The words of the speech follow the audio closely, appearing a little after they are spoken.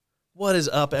What is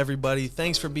up, everybody?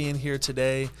 Thanks for being here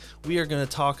today. We are going to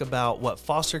talk about what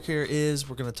foster care is.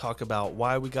 We're going to talk about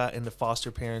why we got into foster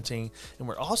parenting. And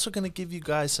we're also going to give you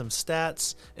guys some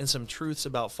stats and some truths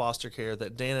about foster care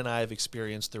that Dan and I have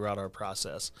experienced throughout our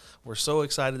process. We're so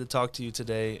excited to talk to you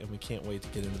today, and we can't wait to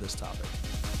get into this topic.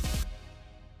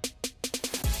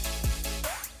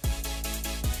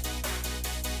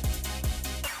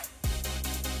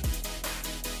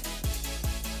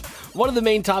 One of the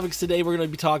main topics today we're going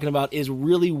to be talking about is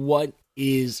really what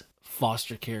is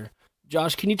foster care.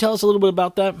 Josh, can you tell us a little bit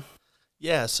about that?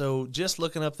 Yeah, so just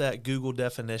looking up that Google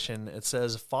definition, it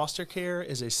says foster care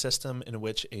is a system in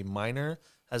which a minor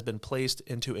has been placed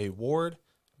into a ward,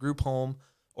 group home,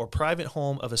 or private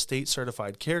home of a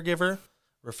state-certified caregiver,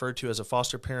 referred to as a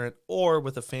foster parent, or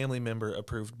with a family member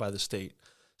approved by the state.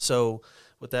 So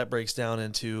what that breaks down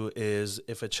into is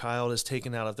if a child is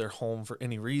taken out of their home for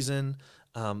any reason,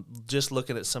 just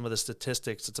looking at some of the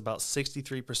statistics, it's about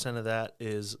 63% of that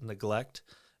is neglect.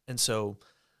 And so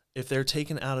if they're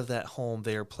taken out of that home,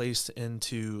 they are placed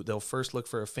into, they'll first look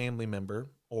for a family member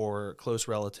or close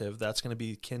relative. That's going to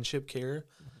be kinship care.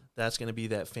 That's going to be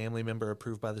that family member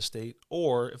approved by the state.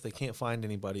 Or if they can't find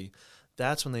anybody,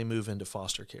 that's when they move into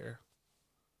foster care.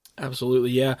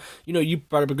 Absolutely, yeah. You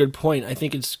brought up a good point. I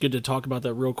think it's good to talk about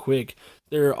that real quick.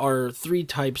 There are three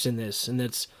types in this, and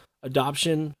that's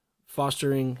adoption,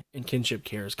 fostering, and kinship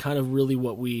care is kind of really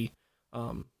what we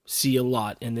see a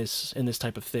lot in this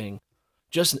type of thing.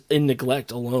 Just in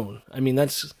neglect alone. I mean,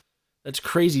 that's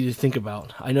crazy to think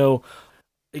about. I know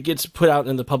it gets put out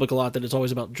in the public a lot that it's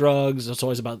always about drugs, it's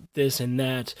always about this and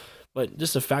that, but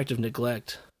just the fact of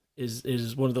neglect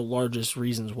is one of the largest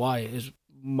reasons why is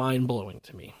mind-blowing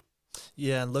to me.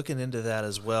 Yeah, and looking into that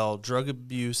as well, drug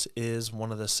abuse is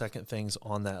one of the second things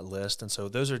on that list. And so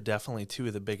those are definitely two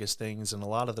of the biggest things. And a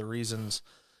lot of the reasons,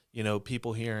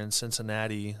 people here in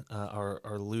Cincinnati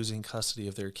are losing custody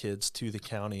of their kids to the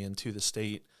county and to the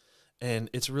state. And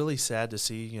it's really sad to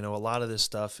see, a lot of this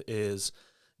stuff is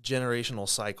generational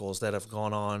cycles that have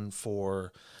gone on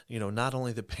for, not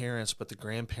only the parents, but the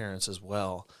grandparents as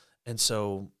well. And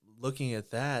so looking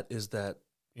at that is that,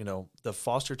 the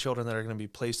foster children that are going to be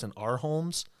placed in our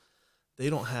homes, they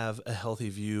don't have a healthy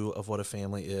view of what a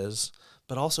family is,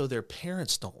 but also their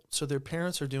parents don't. So their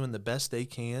parents are doing the best they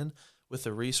can with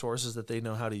the resources that they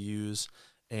know how to use,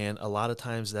 and a lot of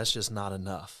times that's just not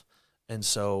enough. And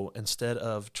so instead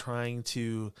of trying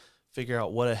to figure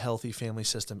out what a healthy family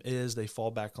system is, they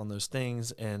fall back on those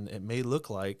things, and it may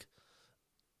look like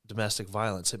domestic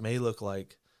violence. It may look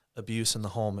like abuse in the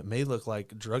home. It may look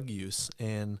like drug use,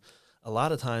 and a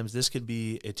lot of times this could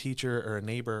be a teacher or a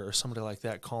neighbor or somebody like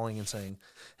that calling and saying,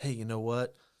 hey, you know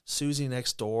what? Susie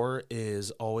next door is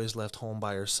always left home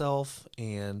by herself,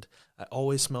 and I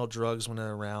always smell drugs when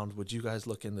they're around. Would you guys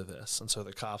look into this? And so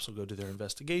the cops will go do their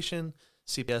investigation.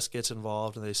 CPS gets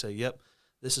involved, and they say, yep,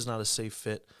 this is not a safe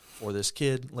fit for this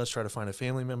kid. Let's try to find a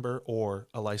family member or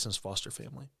a licensed foster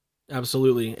family.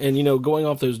 Absolutely. And, going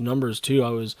off those numbers, too, I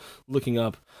was looking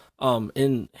up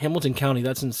in Hamilton County,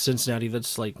 that's in Cincinnati,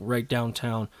 that's like right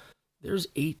downtown, there's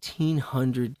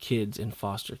 1,800 kids in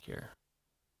foster care.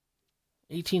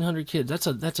 1,800 kids.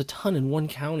 That's a ton in one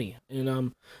county.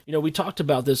 And, we talked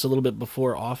about this a little bit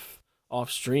before off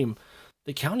stream.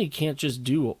 The county can't just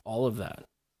do all of that.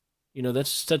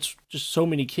 That's just so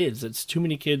many kids. That's too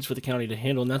many kids for the county to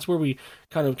handle, and that's where we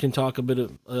kind of can talk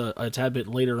a tad bit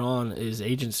later on is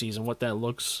agencies and what that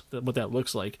looks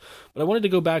like. But I wanted to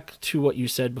go back to what you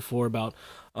said before about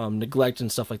neglect and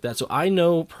stuff like that. So I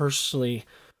know personally,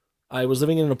 I was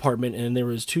living in an apartment, and there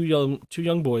was two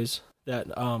young boys that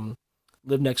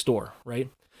lived next door, right?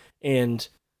 And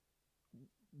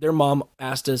their mom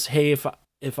asked us, "Hey,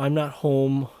 if I'm not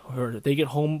home or they get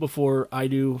home before I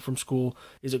do from school,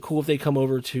 is it cool if they come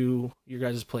over to your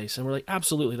guys' place?" And we're like,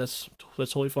 absolutely, that's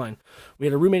totally fine. We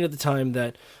had a roommate at the time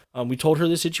that we told her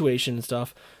the situation and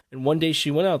stuff. And one day she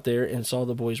went out there and saw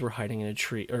the boys were hiding in a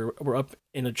tree, or were up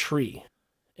in a tree.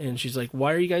 And she's like,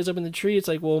 "Why are you guys up in the tree?" It's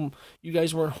like, "Well, you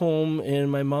guys weren't home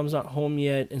and my mom's not home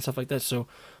yet," and stuff like that. So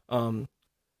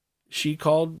she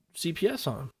called CPS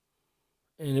on them.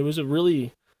 And it was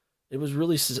really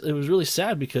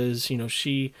sad because,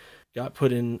 she got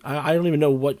put in, I don't even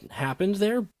know what happened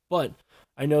there, but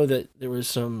I know that there was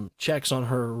some checks on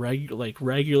her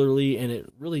regularly, and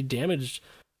it really damaged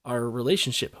our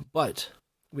relationship. But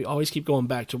we always keep going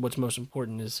back to what's most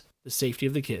important is the safety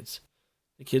of the kids.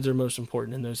 The kids are most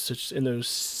important in those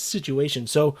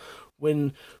situations. So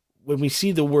when we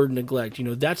see the word neglect,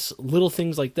 that's little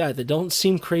things like that don't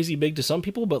seem crazy big to some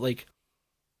people, but like,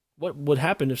 what would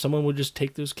happen if someone would just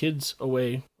take those kids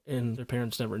away and their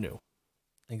parents never knew?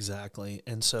 Exactly.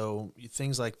 And so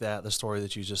things like that, the story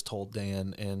that you just told,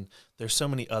 Dan, and there's so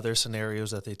many other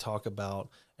scenarios that they talk about.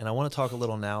 And I want to talk a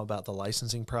little now about the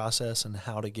licensing process and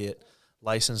how to get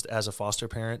licensed as a foster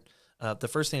parent. The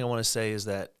first thing I want to say is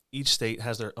that each state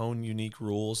has their own unique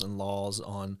rules and laws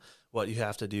on what you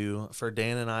have to do. For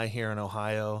Dan and I here in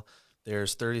Ohio,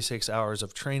 there's 36 hours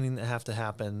of training that have to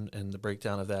happen, and the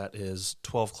breakdown of that is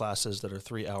 12 classes that are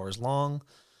 3 hours long.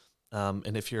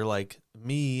 And if you're like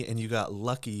me and you got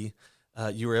lucky,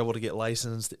 you were able to get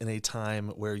licensed in a time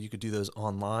where you could do those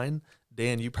online.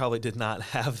 Dan, you probably did not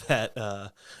have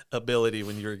that ability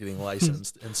when you were getting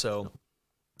licensed. And so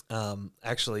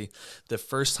actually, the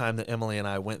first time that Emily and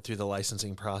I went through the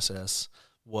licensing process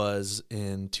was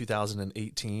in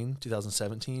 2018,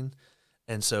 2017.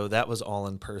 And so that was all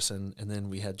in person. And then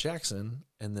we had Jackson,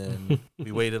 and then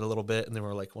we waited a little bit, and then we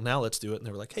were like, well, now let's do it. And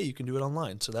they were like, hey, you can do it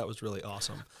online. So that was really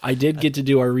awesome. I did get to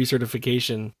do our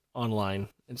recertification online.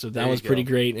 And so that was pretty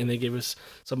great. And they gave us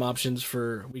some options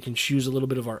for, we can choose a little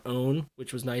bit of our own,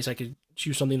 which was nice. I could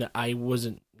choose something that I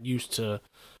wasn't used to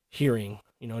hearing,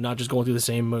 not just going through the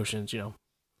same motions,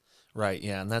 Right.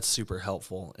 Yeah. And that's super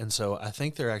helpful. And so I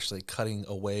think they're actually cutting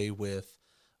away with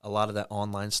a lot of that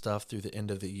online stuff through the end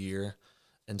of the year.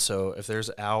 And so if there's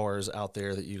hours out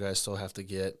there that you guys still have to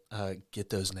get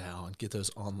those now and get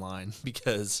those online,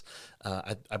 because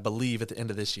I believe at the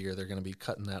end of this year, they're going to be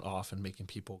cutting that off and making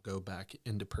people go back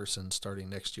into person starting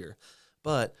next year.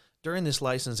 But during this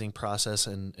licensing process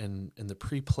and the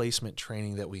pre-placement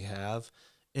training that we have,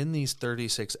 in these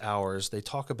 36 hours, they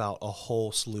talk about a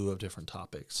whole slew of different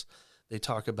topics. They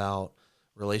talk about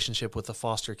relationship with the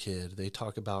foster kid. They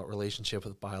talk about relationship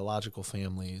with biological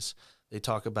families. They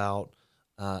talk about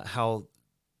how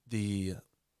the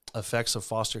effects of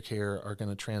foster care are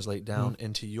going to translate down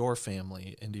into your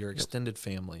family, into your extended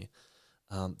family.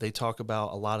 They talk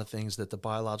about a lot of things that the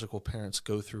biological parents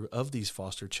go through of these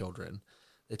foster children.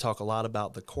 They talk a lot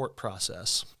about the court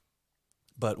process.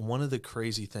 But one of the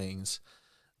crazy things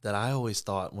that I always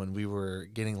thought when we were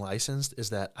getting licensed is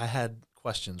that I had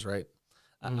questions, right?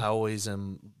 I always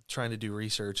am trying to do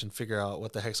research and figure out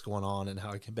what the heck's going on and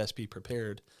how I can best be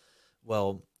prepared.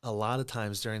 Well, a lot of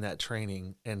times during that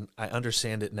training, and I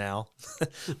understand it now,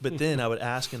 but then I would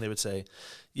ask and they would say,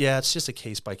 yeah, it's just a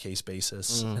case-by-case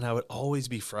basis. And I would always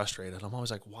be frustrated. I'm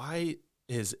always like, why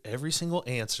is every single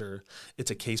answer, it's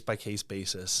a case-by-case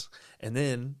basis? And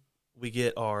then we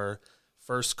get our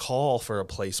first call for a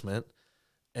placement,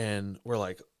 and we're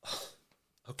like,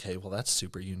 okay, well, that's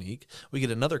super unique. We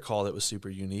get another call that was super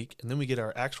unique, and then we get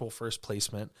our actual first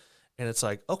placement, and it's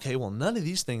like, okay, well, none of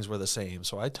these things were the same,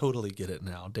 so I totally get it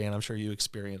now. Dan, I'm sure you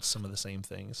experienced some of the same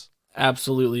things.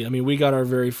 Absolutely. I mean, we got our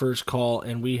very first call,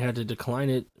 and we had to decline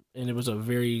it, and it was a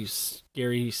very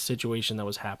scary situation that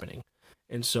was happening.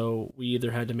 And so we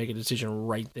either had to make a decision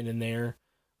right then and there,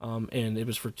 and it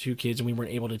was for two kids, and we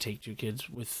weren't able to take two kids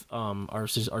with our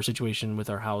situation with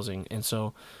our housing. And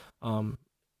so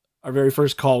our very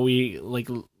first call, we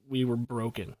were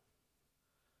broken.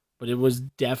 But it was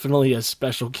definitely a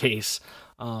special case.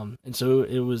 And so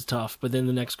it was tough. But then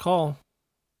the next call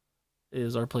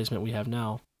is our placement we have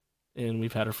now. And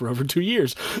we've had her for over 2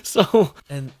 years. So,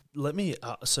 and let me,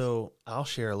 so I'll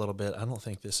share a little bit. I don't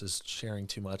think this is sharing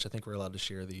too much. I think we're allowed to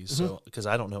share these. So, because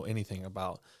I don't know anything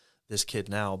about this kid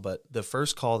now, but the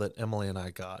first call that Emily and I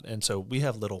got, and so we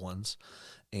have little ones.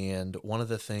 And one of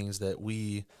the things that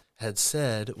we had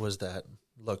said was that,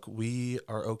 look, we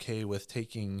are okay with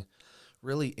taking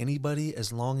really anybody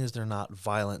as long as they're not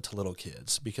violent to little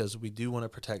kids, because we do want to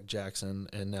protect Jackson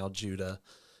and now Judah.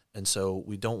 And so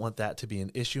we don't want that to be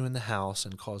an issue in the house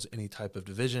and cause any type of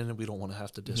division. We don't want to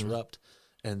have to disrupt.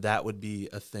 And that would be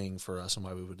a thing for us and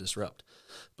why we would disrupt.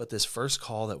 But this first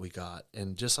call that we got,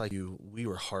 and just like you, we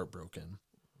were heartbroken.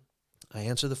 I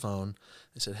answered the phone.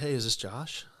 They said, hey, is this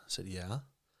Josh? I said, yeah. I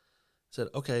said,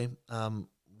 okay,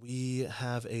 we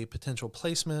have a potential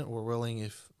placement.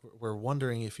 We're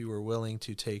wondering if you were willing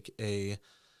to take a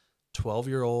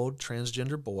 12-year-old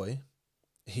transgender boy.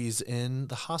 He's in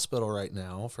the hospital right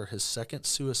now for his second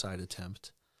suicide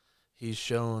attempt. He's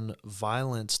shown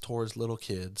violence towards little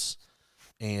kids,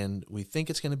 and we think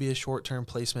it's going to be a short-term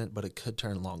placement, but it could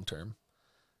turn long-term.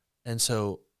 And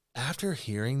so after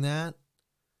hearing that,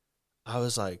 I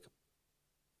was like,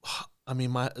 I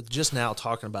mean, just now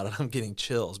talking about it, I'm getting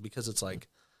chills, because it's like,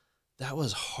 that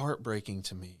was heartbreaking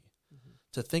to me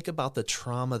to think about the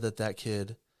trauma that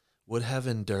kid would have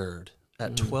endured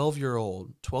at 12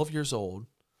 years old,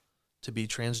 to be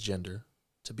transgender,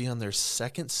 to be on their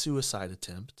second suicide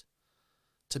attempt,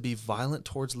 to be violent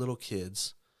towards little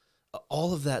kids,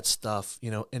 all of that stuff,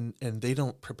 and they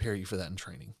don't prepare you for that in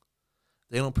training.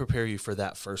 they don't prepare you for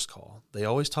that first call. They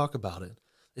always talk about it.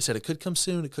 They said it could come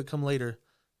soon, it could come later,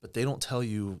 but they don't tell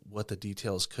you what the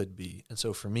details could be. And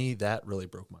so for me, that really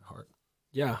broke my heart.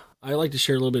 Yeah, I like to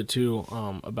share a little bit too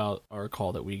about our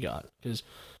call that we got, because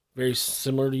very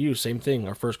similar to you, same thing.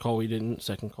 Our first call we didn't,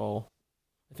 second call,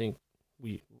 I think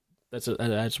that's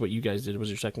what you guys did, was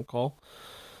your second call.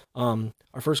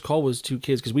 Our first call was 2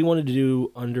 kids because we wanted to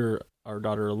do under our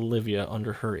daughter Olivia,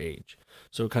 under her age,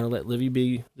 so kind of let Livy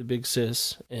be the big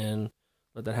sis and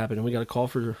let that happen. And we got a call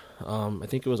for I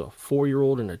think it was a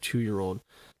 4-year-old and a 2-year-old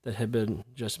that had been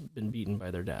beaten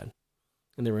by their dad,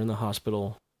 and they were in the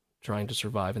hospital trying to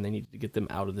survive, and they needed to get them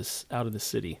out of the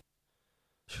city.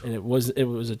 And it was a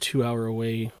 2-hour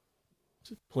away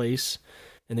place,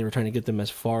 and they were trying to get them as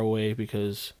far away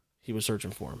because he was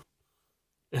searching for them.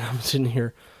 And I'm sitting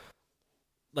here,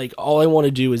 like, all I want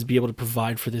to do is be able to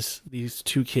provide for these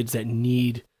 2 kids that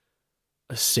need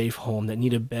a safe home, that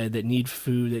need a bed, that need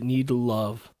food, that need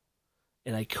love.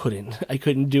 And I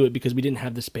couldn't do it because we didn't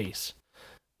have the space.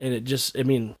 And it just, I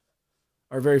mean,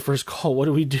 our very first call, what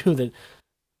do we do?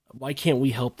 Why can't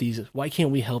we help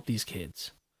these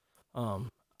kids?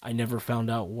 I never found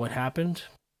out what happened.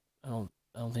 I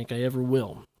don't think I ever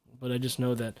will. But I just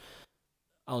know that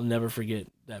I'll never forget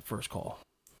that first call.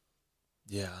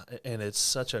 Yeah, and it's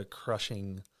such a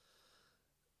crushing,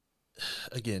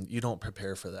 again, you don't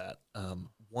prepare for that.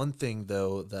 One thing,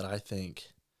 though, that I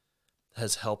think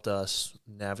has helped us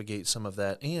navigate some of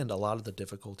that and a lot of the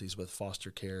difficulties with foster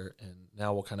care, and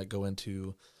now we'll kind of go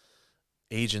into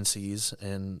agencies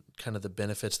and kind of the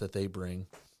benefits that they bring.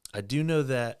 I do know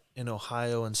that in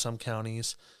Ohio and some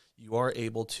counties, you are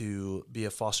able to be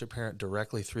a foster parent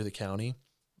directly through the county.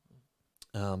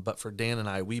 But for Dan and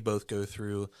I, we both go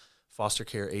through foster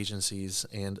care agencies,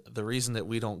 and the reason that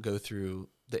we don't go through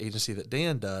the agency that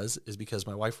Dan does is because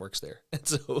my wife works there, and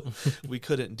so we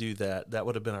couldn't do that. That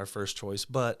would have been our first choice,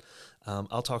 but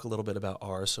I'll talk a little bit about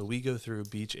ours. So we go through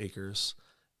Beach Acres,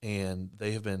 and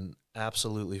they have been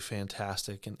absolutely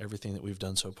fantastic in everything that we've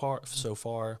done so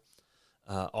far,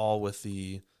 all with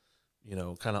the,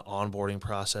 kind of onboarding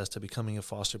process to becoming a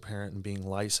foster parent and being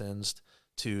licensed,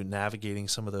 to navigating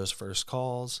some of those first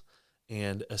calls,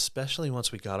 and especially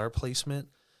once we got our placement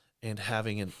and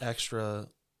having an extra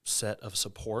set of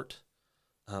support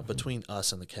between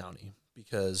us and the county,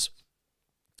 because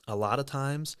a lot of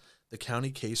times the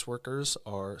county caseworkers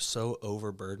are so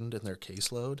overburdened in their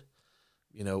caseload.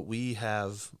 We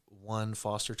have one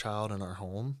foster child in our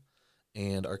home,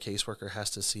 and our caseworker has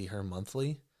to see her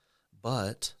monthly,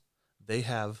 but they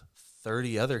have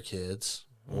 30 other kids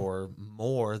or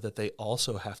more that they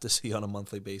also have to see on a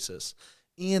monthly basis,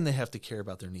 and they have to care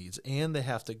about their needs, and they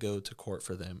have to go to court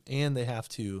for them, and they have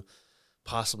to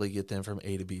possibly get them from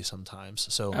A to B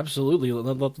sometimes. So absolutely.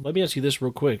 Let me ask you this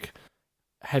real quick.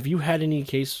 Have you had any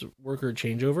caseworker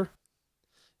changeover?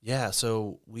 Yeah,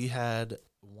 so we had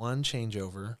one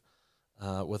changeover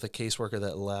with a caseworker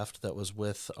that left that was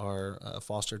with our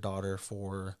foster daughter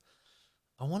for,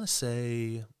 I want to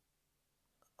say,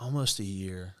 almost a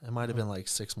year. It might have been like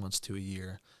 6 months to a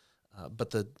year.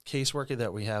 But the caseworker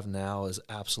that we have now is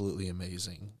absolutely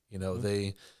amazing.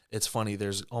 It's funny,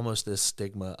 there's almost this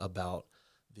stigma about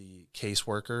the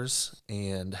caseworkers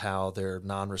and how they're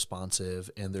non-responsive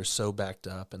and they're so backed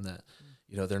up and that,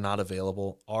 they're not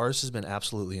available. Ours has been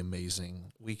absolutely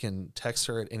amazing. We can text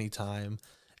her at any time,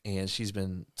 and she's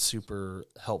been super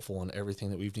helpful in everything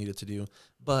that we've needed to do.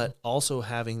 But also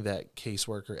having that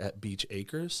caseworker at Beach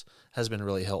Acres has been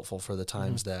really helpful for the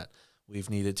times that we've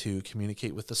needed to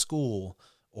communicate with the school,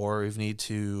 or we've need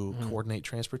to coordinate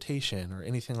transportation or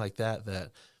anything like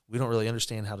that we don't really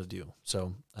understand how to do.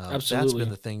 So that's been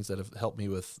the things that have helped me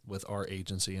with our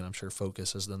agency, and I'm sure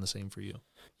Focus has done the same for you.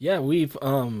 Yeah, we've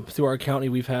through our county,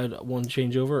 we've had one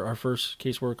changeover. Our first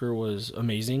caseworker was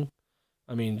amazing.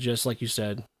 I mean, just like you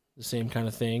said, the same kind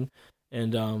of thing.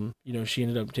 And, she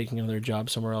ended up taking another job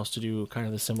somewhere else to do kind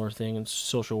of the similar thing in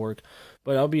social work.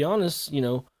 But I'll be honest,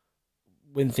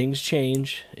 when things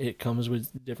change, it comes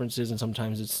with differences, and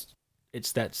sometimes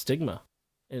it's that stigma.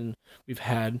 And we've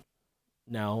had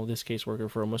now this caseworker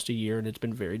for almost a year, and it's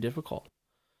been very difficult.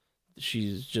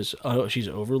 She's just she's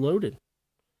overloaded,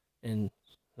 and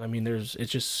I mean, it's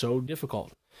just so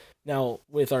difficult. Now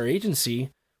with our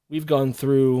agency, we've gone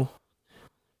through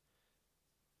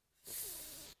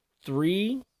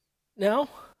 3 now,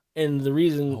 and the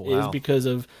reason is because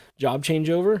of job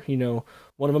changeover.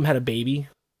 One of them had a baby.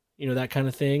 That kind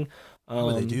of thing. Why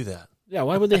would they do that? Yeah,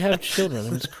 why would they have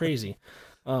children? It's crazy.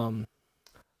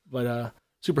 But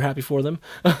super happy for them.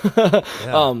 Yeah.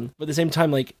 But at the same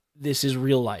time, like, this is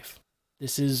real life.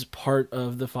 This is part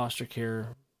of the foster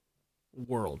care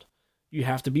world. you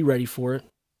have to be ready for it.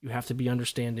 You have to be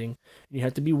understanding. And you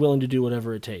have to be willing to do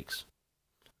whatever it takes.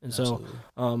 And so,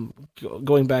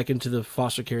 going back into the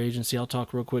foster care agency, I'll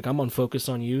talk real quick. I'm on Focus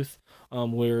on Youth,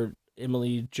 where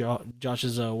Emily,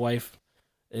 Josh's wife,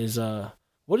 is.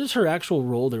 What is her actual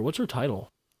role there? What's her title?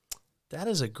 That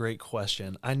is a great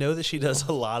question. I know that she does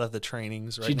a lot of the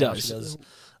trainings. Right, she does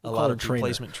a lot of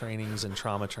replacement trainings and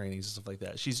trauma trainings and stuff like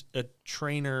that. She's a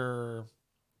trainer,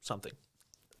 something.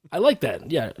 I like that.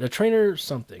 Yeah, a trainer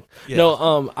something. Yeah.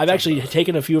 No, I've actually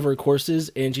taken a few of her courses,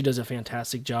 and she does a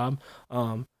fantastic job.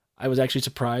 I was actually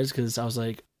surprised because I was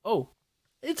like, "Oh,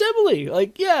 it's Emily!"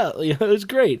 Like, yeah, it was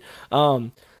great.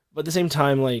 But at the same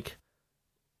time, like,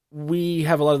 we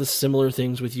have a lot of the similar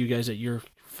things with you guys at your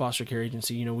foster care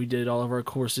agency. You know, we did all of our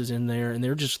courses in there, and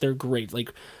they're great.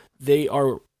 Like, they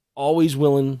are always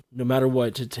willing, no matter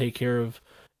what, to take care of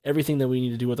everything that we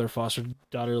need to do with our foster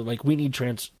daughter. Like, we need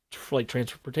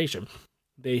transportation.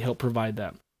 They help provide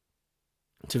that,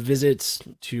 to visits,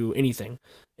 to anything,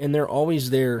 and they're always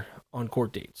there on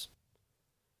court dates.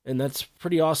 And that's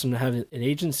pretty awesome to have an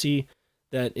agency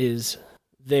that is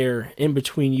there in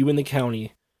between you and the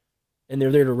county, and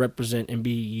they're there to represent and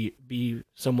be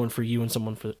someone for you and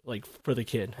someone for the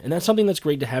kid. And that's something that's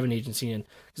great to have an agency in,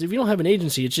 because if you don't have an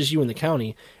agency, it's just you and the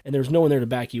county, and there's no one there to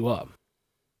back you up.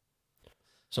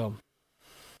 So,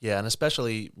 yeah, and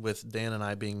especially with Dan and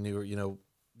I being newer, you know,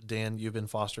 Dan, you've been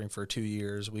fostering for 2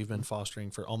 years. We've been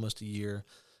fostering for almost a year.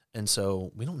 And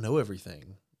so we don't know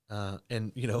everything.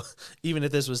 And, you know, even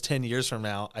if this was 10 years from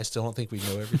now, I still don't think we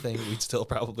know everything. We'd still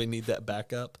probably need that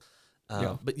backup.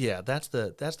 But yeah, that's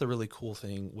the really cool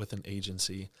thing with an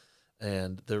agency.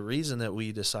 And the reason that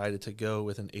we decided to go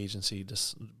with an agency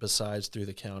besides through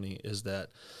the county is that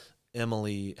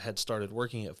Emily had started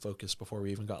working at Focus before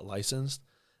we even got licensed.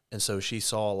 And so she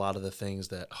saw a lot of the things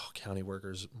that county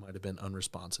workers might have been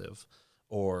unresponsive,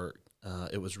 or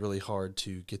it was really hard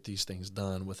to get these things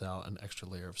done without an extra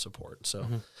layer of support. So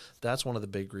that's one of the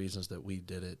big reasons that we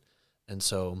did it. And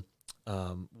so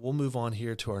we'll move on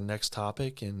here to our next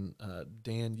topic. And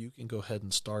Dan, you can go ahead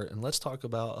and start. And let's talk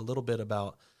about a little bit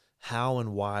about how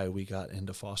and why we got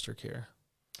into foster care.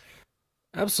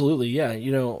 Absolutely, yeah.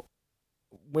 You know,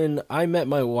 when I met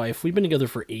my wife, we've been together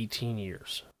for 18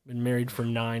 years. Been married for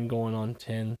 9, going on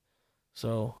 10.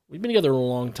 So we've been together a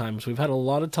long time. So we've had a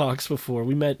lot of talks before.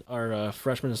 We met our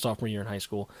freshman and sophomore year in high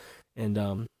school, and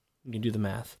you can do the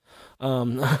math.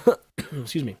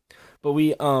 Excuse me. But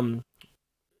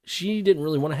she didn't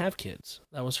really want to have kids.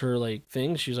 That was her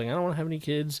thing. She was like, I don't want to have any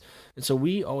kids. And so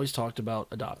we always talked about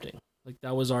adopting. Like,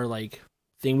 that was our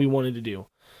thing we wanted to do.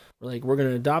 We're like, we're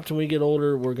gonna adopt when we get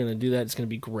older. We're gonna do that. It's gonna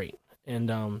be great.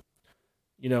 And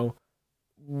you know,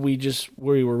 we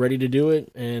were ready to do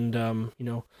it. And you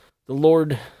know, the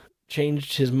Lord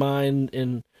changed his mind,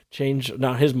 and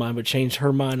not his mind, but changed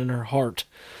her mind and her heart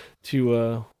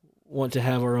to want to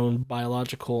have our own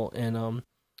biological. And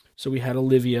so we had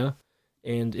Olivia,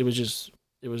 and it was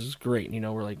great. You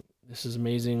know, we're like, this is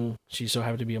amazing. She's so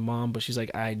happy to be a mom, but she's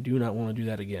like, I do not want to do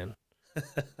that again.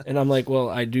 And I'm like, well,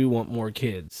 I do want more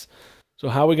kids. So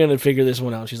how are we going to figure this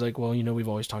one out? She's like, well, you know, we've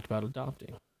always talked about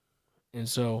adopting. And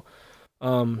so,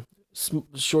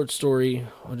 short story,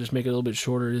 I'll just make it a little bit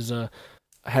shorter, is I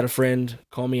had a friend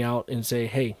call me out and say,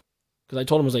 hey, because I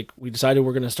told him, I was like, we decided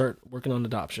we're going to start working on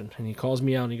adoption. And he calls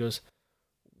me out and he goes,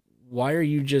 why are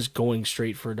you just going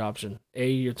straight for adoption?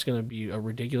 It's going to be a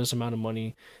ridiculous amount of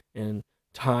money and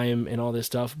time and all this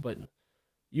stuff, but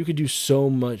you could do so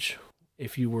much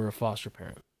if you were a foster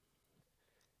parent.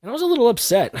 And I was a little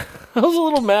upset. I was a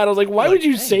little mad. I was like, why would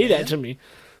you say that to me?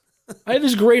 I had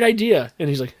this great idea. And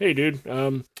he's like, hey, dude,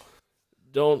 don't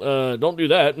do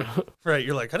that. Right.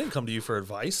 You're like, I didn't come to you for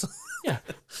advice. Yeah,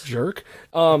 jerk.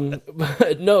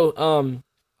 But no,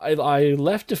 I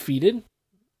left defeated.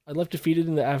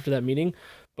 After that meeting,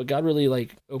 but God really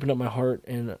opened up my heart,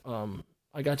 and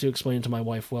I got to explain to my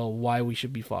wife why we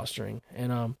should be fostering.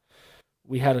 And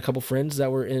we had a couple friends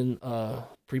that were in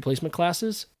pre-placement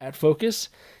classes at Focus,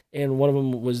 and one of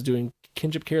them was doing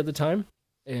kinship care at the time.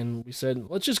 And we said,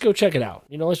 let's just go check it out.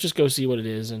 You know, let's just go see what it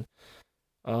is. And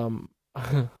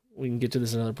we can get to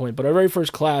this another point. But our very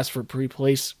first class for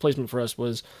pre-placement for us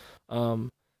was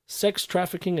sex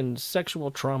trafficking and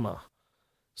sexual trauma.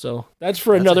 So that's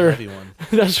another a heavy one.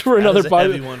 That's for another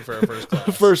heavy one for our first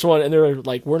class. First one, and they're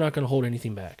like, we're not going to hold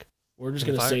anything back. We're just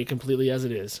going to say it completely as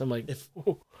it is. I'm like,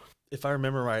 if I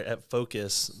remember right, at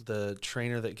Focus, the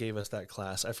trainer that gave us that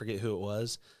class, I forget who it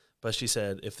was, but she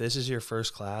said, if this is your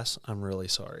first class, I'm really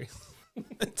sorry.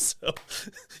 So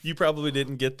you probably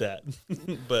didn't get that.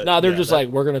 But no, they're just like,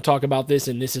 we're going to talk about this,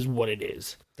 and this is what it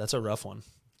is. That's a rough one.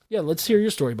 Yeah, let's hear your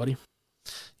story, buddy.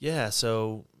 Yeah,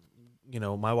 so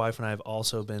my wife and I have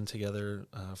also been together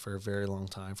for a very long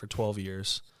time, for 12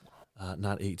 years,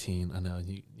 not 18. I know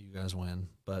you guys win,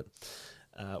 but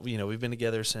we've been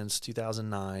together since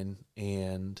 2009,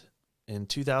 and in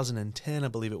 2010, I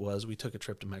believe it was, we took a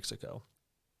trip to Mexico.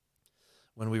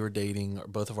 When we were dating,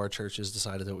 both of our churches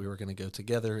decided that we were going to go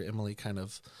together. Emily kind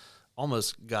of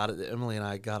almost got it. Emily and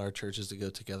I got our churches to go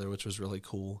together, which was really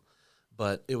cool.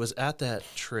 But it was at that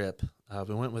trip,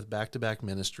 we went with Back to Back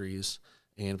Ministries,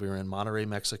 and we were in Monterrey,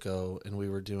 Mexico, and we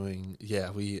were doing,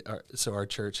 so our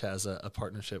church has a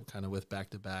partnership kind of with Back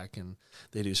to Back, and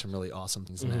they do some really awesome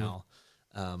things now.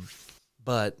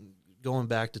 But going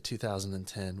back to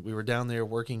 2010, we were down there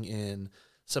working in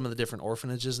some of the different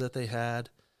orphanages that they had.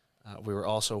 We were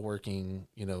also working,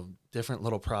 different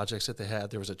little projects that they had.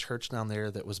 There was a church down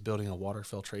there that was building a water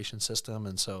filtration system,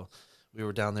 and so we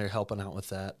were down there helping out with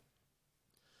that.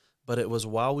 But it was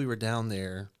while we were down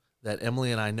there that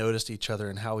Emily and I noticed each other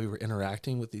and how we were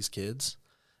interacting with these kids.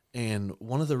 And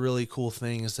one of the really cool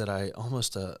things that I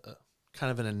almost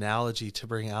kind of an analogy to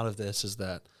bring out of this is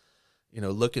that,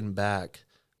 looking back,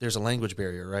 there's a language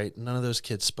barrier, right? None of those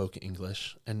kids spoke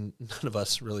English, and none of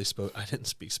us really spoke. I didn't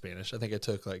speak Spanish. I think I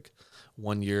took like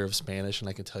 1 year of Spanish, and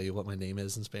I can tell you what my name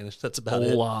is in Spanish. That's about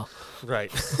it.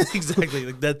 Right.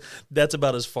 Exactly. Like that's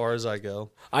about as far as I go.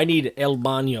 I need el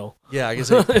baño. Yeah, I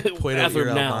guess I point out your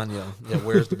el baño. Yeah,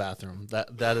 where's the bathroom?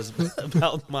 That is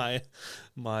about my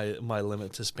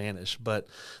limit to Spanish. But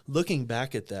looking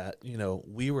back at that,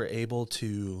 we were able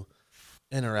to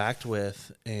interact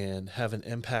with and have an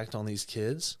impact on these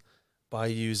kids by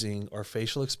using our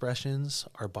facial expressions,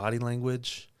 our body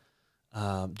language,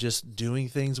 just doing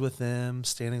things with them,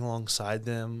 standing alongside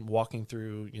them, walking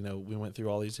through, we went through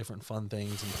all these different fun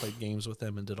things and played games with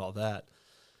them and did all that.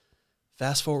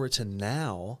 Fast forward to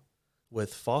now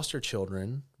with foster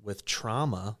children, with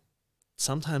trauma,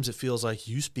 sometimes it feels like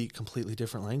you speak completely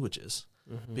different languages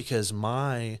because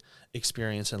my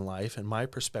experience in life and my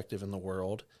perspective in the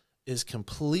world is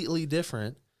completely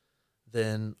different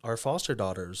than our foster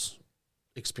daughter's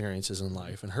experiences in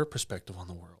life and her perspective on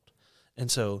the world.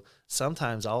 And so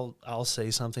sometimes I'll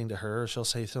say something to her, or she'll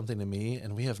say something to me,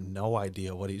 and we have no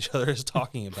idea what each other is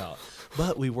talking about,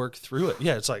 but we work through it.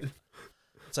 Yeah, it's like,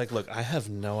 look, I have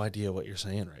no idea what you're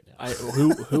saying right now.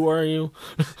 Who are you?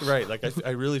 Right. Like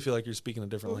I really feel like you're speaking a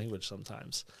different language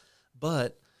sometimes.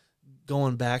 But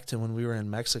going back to when we were in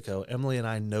Mexico, Emily and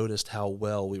I noticed how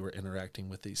well we were interacting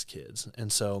with these kids.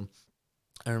 And so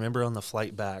I remember on the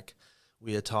flight back,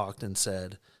 we had talked and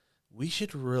said, we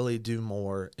should really do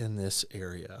more in this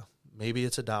area. Maybe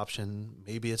it's adoption,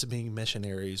 maybe it's being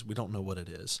missionaries. We don't know what it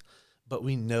is, but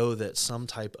we know that some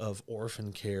type of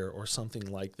orphan care or something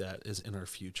like that is in our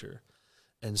future.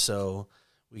 And so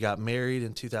we got married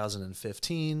in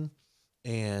 2015.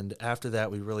 And after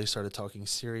that, we really started talking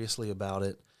seriously about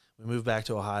it. We moved back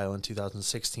to Ohio in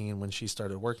 2016 when she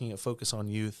started working at Focus on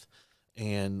Youth.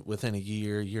 And within a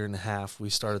year and a half, we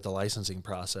started the licensing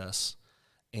process.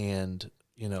 And,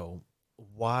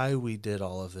 why we did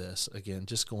all of this, again,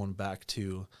 just going back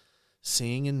to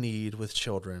seeing a need with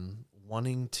children,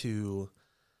 wanting to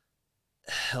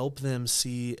help them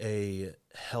see a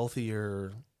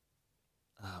healthier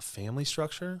family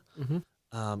structure.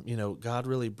 God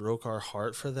really broke our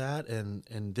heart for that.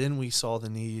 And then we saw the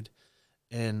need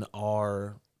in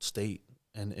our state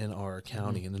and in our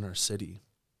county and in our city.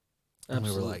 And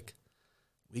we were like,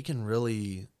 we can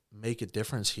really make a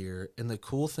difference here. And the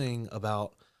cool thing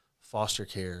about foster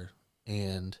care,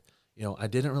 and, I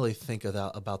didn't really think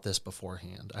about this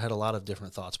beforehand. I had a lot of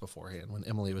different thoughts beforehand. When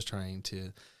Emily was trying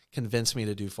to convince me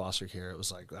to do foster care, it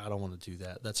was like, I don't want to do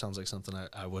that. That sounds like something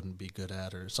I wouldn't be good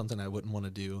at or something I wouldn't want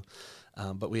to do.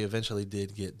 But we eventually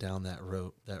did get down that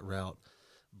route.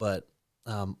 But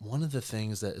one of the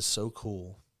things that is so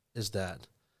cool is that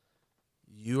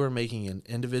you are making an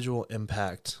individual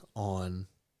impact on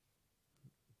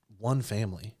one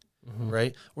family,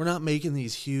 right? We're not making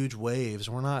these huge waves.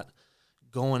 We're not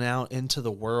going out into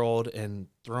the world and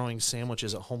throwing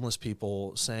sandwiches at homeless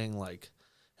people saying like,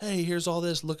 hey, here's all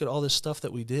this, look at all this stuff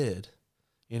that we did,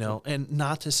 and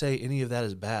not to say any of that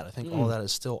is bad. I think all that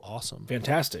is still awesome.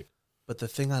 Fantastic. But the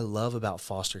thing I love about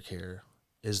foster care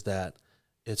is that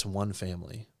it's one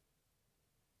family.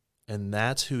 And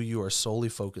that's who you are solely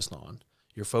focused on.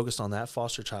 You're focused on that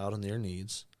foster child and their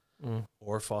needs,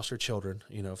 or foster children,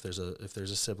 if there's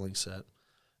a sibling set,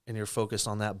 and you're focused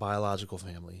on that biological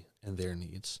family and their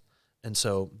needs. And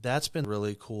so that's been a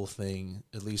really cool thing,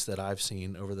 at least that I've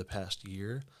seen over the past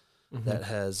year, that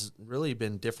has really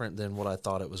been different than what I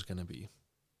thought it was going to be.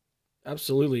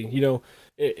 Absolutely.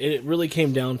 It really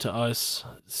came down to us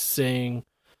saying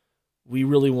we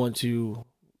really want to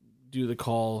do the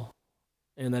call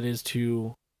and that is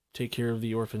to take care of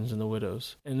the orphans and the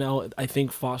widows. And now I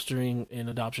think fostering and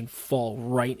adoption fall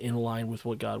right in line with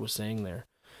what God was saying there.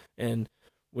 And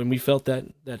when we felt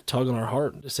that tug on our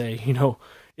heart to say,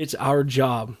 it's our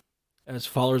job as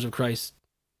followers of Christ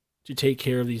to take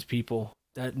care of these people,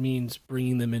 that means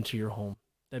bringing them into your home.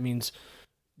 That means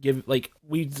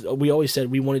we always said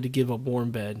we wanted to give a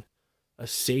warm bed, a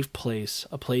safe place,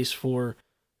 a place for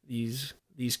these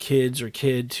kids or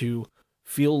kid to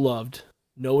feel loved,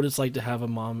 know what it's like to have a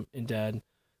mom and dad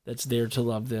that's there to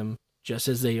love them just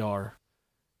as they are,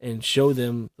 and show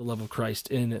them the love of Christ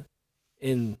in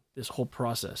this whole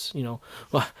process.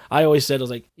 Well, I always said, I was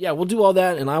like, yeah, we'll do all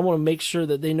that, and I want to make sure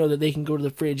that they know that they can go to the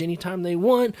fridge anytime they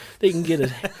want. They can get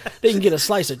a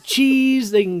slice of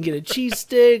cheese, they can get a cheese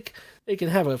stick, they can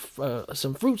have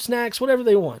some fruit snacks, whatever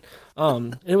they want.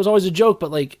 And it was always a joke,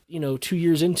 but 2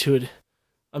 years into it,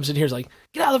 I'm sitting here like,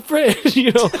 get out of the fridge,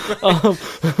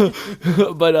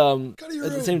 but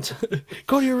at the same time,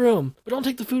 go to your room, but don't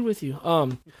take the food with you.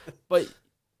 But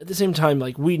at the same time,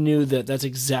 we knew that that's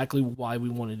exactly why we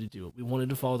wanted to do it. We wanted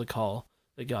to follow the call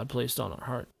that God placed on our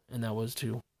heart, and that was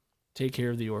to take care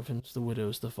of the orphans, the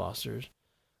widows, the fosters,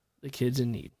 the kids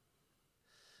in need.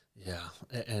 Yeah,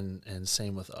 and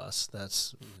same with us.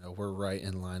 That's we're right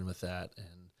in line with that.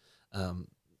 And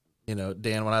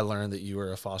Dan, when I learned that you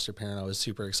were a foster parent, I was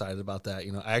super excited about that.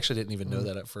 I actually didn't even know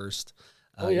that at first.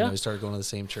 We started going to the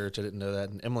same church. I didn't know that,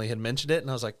 and Emily had mentioned it,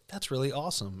 and I was like, that's really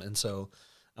awesome. And so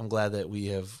I'm glad that we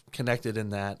have connected in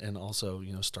that, and also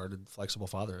started Flexible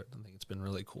Fatherhood. I think it's been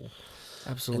really cool.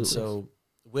 Absolutely. And so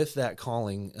with that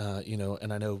calling,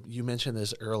 and I know you mentioned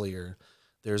this earlier,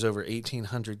 there's over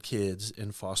 1,800 kids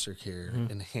in foster care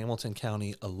in Hamilton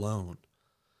County alone.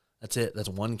 That's it. That's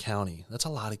one county. That's a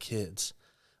lot of kids.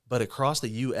 But across the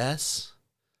U.S.,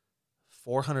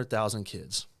 400,000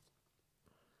 kids.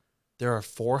 There are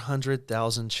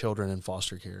 400,000 children in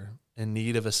foster care in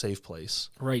need of a safe place.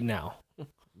 Right now.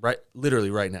 Right,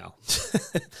 literally right now.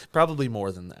 Probably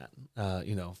more than that.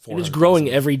 It is growing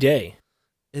every day.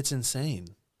 It's insane.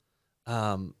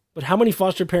 But how many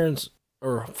foster parents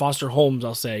or foster homes,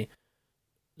 I'll say,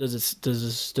 does the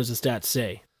stats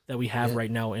say that we have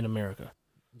right now in America?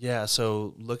 Yeah,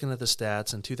 so looking at the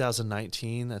stats, in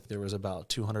 2019, there was about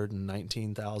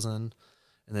 219,000,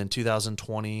 and then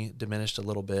 2020 diminished a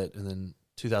little bit, and then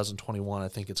 2021, I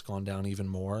think it's gone down even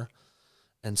more.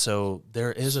 And so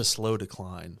there is a slow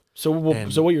decline. So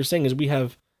what you're saying is we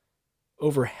have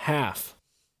over half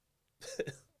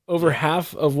of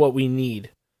what we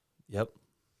need. Yep.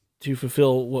 To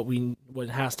fulfill what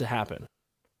has to happen.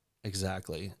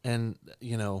 Exactly. And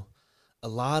a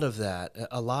lot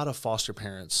of foster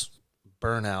parents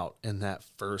burn out in that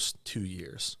first 2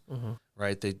 years. Mm-hmm.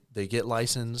 Right? They get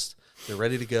licensed, they're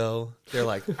ready to go. They're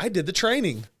like, I did the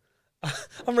training.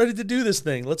 I'm ready to do this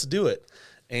thing. Let's do it.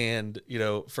 And,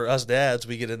 for us dads,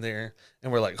 we get in there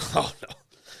and we're like, oh no,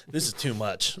 this is too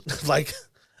much.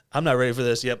 I'm not ready for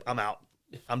this. Yep, I'm out.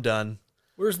 I'm done.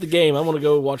 Where's the game? I want to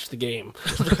go watch the game.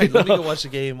 Right, let me go watch the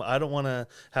game. I don't want to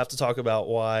have to talk about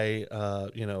why,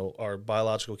 our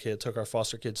biological kid took our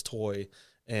foster kid's toy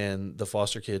and the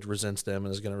foster kid resents them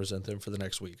and is going to resent them for the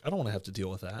next week. I don't want to have to deal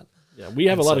with that. Yeah, we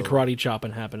have a lot of karate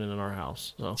chopping happening in our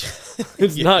house. So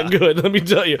it's not good, let me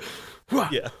tell you.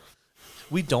 Yeah.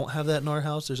 We don't have that in our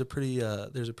house. There's a pretty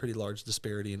large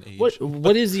disparity in age.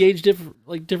 What is the age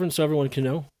difference so everyone can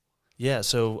know? Yeah,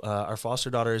 so our foster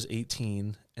daughter is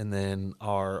 18, and then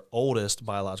our oldest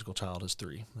biological child is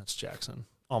 3. That's Jackson,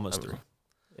 almost 3.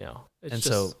 Yeah, it's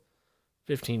just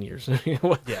 15 years.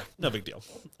 Yeah, no big deal.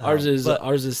 Ours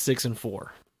is 6 and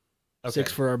 4. Okay.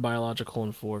 6 for our biological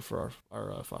and 4 for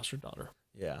our foster daughter.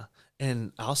 Yeah,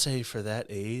 and I'll say for that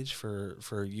age,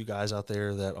 for you guys out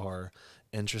there that are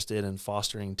interested in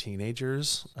fostering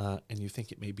teenagers, and you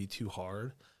think it may be too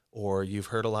hard, or you've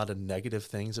heard a lot of negative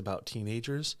things about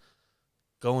teenagers,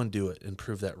 go and do it and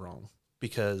prove that wrong,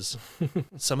 because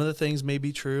some of the things may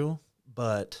be true,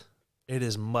 but it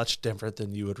is much different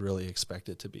than you would really expect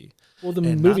it to be. Well, the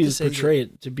movies portray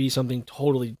it to be something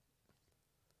totally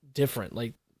different.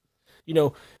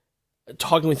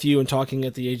 Talking with you and talking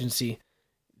at the agency,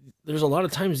 there's a lot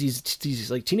of times these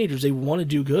teenagers, they want to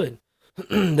do good.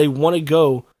 They want to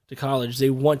go to college. They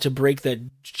want to break the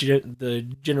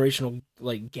generational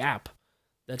gap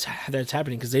that's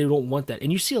happening, because they don't want that. And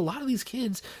you see a lot of these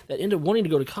kids that end up wanting to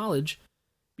go to college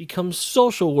become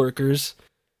social workers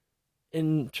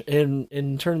in turn,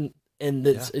 and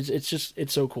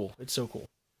it's so cool. It's so cool.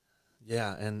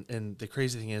 Yeah, and the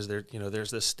crazy thing is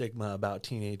there's this stigma about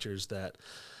teenagers that,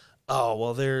 oh,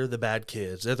 well, they're the bad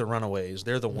kids. They're the runaways.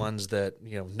 They're the ones that,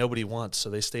 nobody wants. So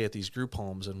they stay at these group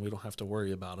homes and we don't have to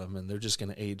worry about them, and they're just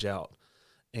going to age out.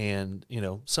 And,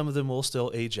 some of them will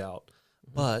still age out,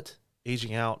 but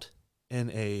aging out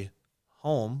in a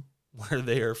home where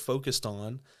they are focused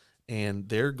on and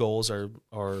their goals are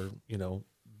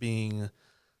being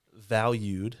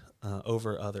valued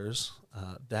over others,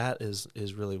 that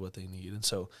is really what they need. And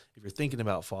so if you're thinking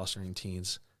about fostering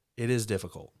teens, it is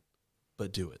difficult,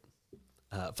 but do it.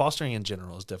 Fostering in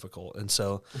general is difficult. And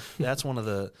so that's one of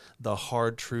the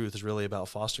hard truths really about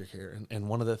foster care. And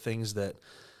one of the things that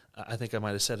I think I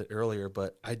might have said it earlier,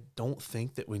 but I don't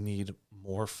think that we need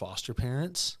more foster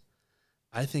parents.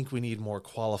 I think we need more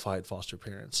qualified foster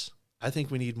parents. I think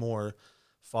we need more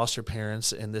foster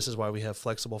parents, and this is why we have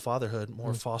flexible fatherhood,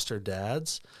 more foster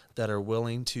dads that are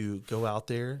willing to go out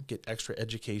there, get extra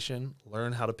education,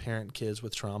 learn how to parent kids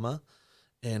with trauma,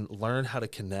 and learn how to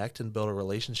connect and build a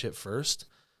relationship first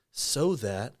so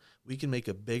that we can make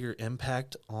a bigger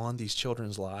impact on these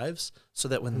children's lives so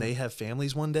that when they have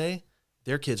families one day,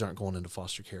 their kids aren't going into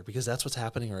foster care, because that's what's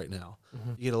happening right now.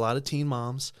 You get a lot of teen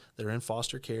moms that are in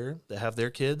foster care that have their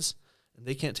kids and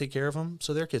they can't take care of them,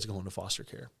 so their kids go into foster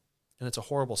care. And it's a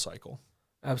horrible cycle.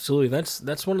 Absolutely.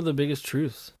 That's one of the biggest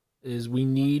truths, is we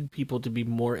need people to be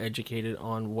more educated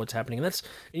on what's happening. And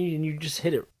you just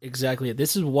hit it exactly.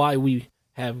 This is why we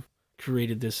have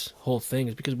created this whole thing,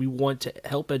 is because we want to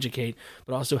help educate,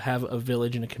 but also have a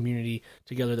village and a community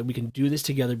together that we can do this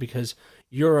together, because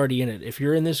you're already in it. If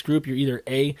you're in this group, you're either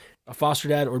A, a foster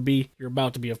dad, or B, you're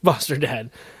about to be a foster dad.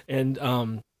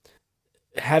 And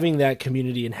having that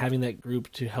community and having that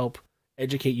group to help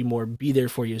educate you more, be there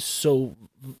for you, is so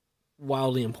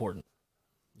wildly important.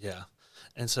 Yeah.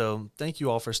 And so thank you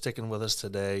all for sticking with us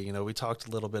today. We talked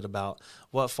a little bit about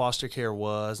what foster care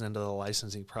was and into the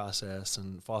licensing process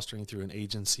and fostering through an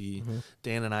agency.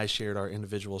 Dan and I shared our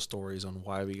individual stories on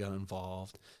why we got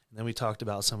involved. And then we talked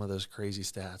about some of those crazy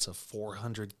stats of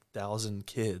 400,000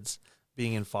 kids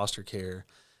being in foster care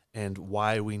and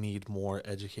why we need more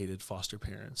educated foster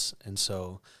parents. And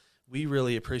so we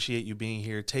really appreciate you being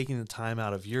here, taking the time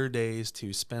out of your days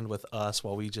to spend with us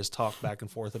while we just talk back and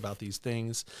forth about these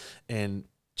things. And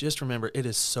just remember, it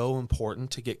is so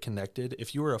important to get connected.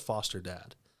 If you are a foster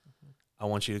dad, I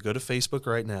want you to go to Facebook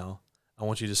right now. I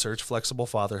want you to search Flexible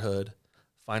Fatherhood,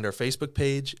 find our Facebook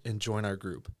page, and join our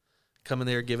group. Come in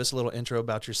there, give us a little intro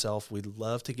about yourself. We'd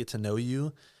love to get to know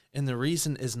you. And the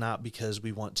reason is not because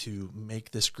we want to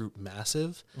make this group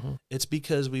massive. It's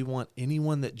because we want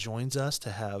anyone that joins us to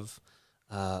have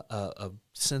a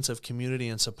sense of community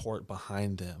and support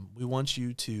behind them. We want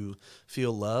you to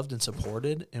feel loved and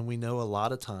supported. And we know a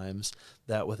lot of times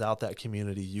that without that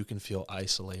community, you can feel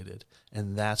isolated.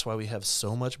 And that's why we have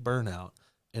so much burnout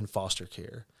in foster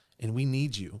care. And we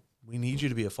need you. We need you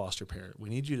to be a foster parent. We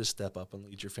need you to step up and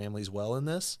lead your families well in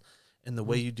this. And the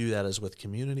way you do that is with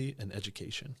community and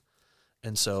education.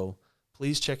 And so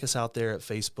please check us out there at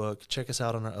Facebook. Check us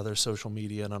out on our other social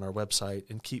media and on our website,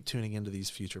 and keep tuning into these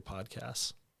future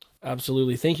podcasts.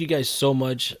 Absolutely. Thank you guys so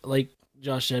much. Like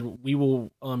Josh said, we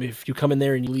will, if you come in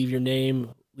there and you leave your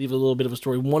name, leave a little bit of a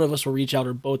story, one of us will reach out,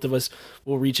 or both of us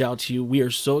will reach out to you. We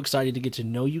are so excited to get to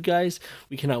know you guys.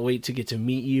 We cannot wait to get to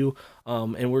meet you.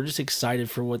 And we're just excited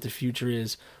for what the future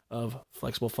is of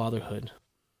Flexible Fatherhood.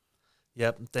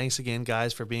 Yep. Thanks again,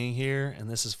 guys, for being here. And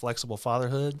this is Flexible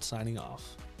Fatherhood signing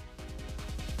off.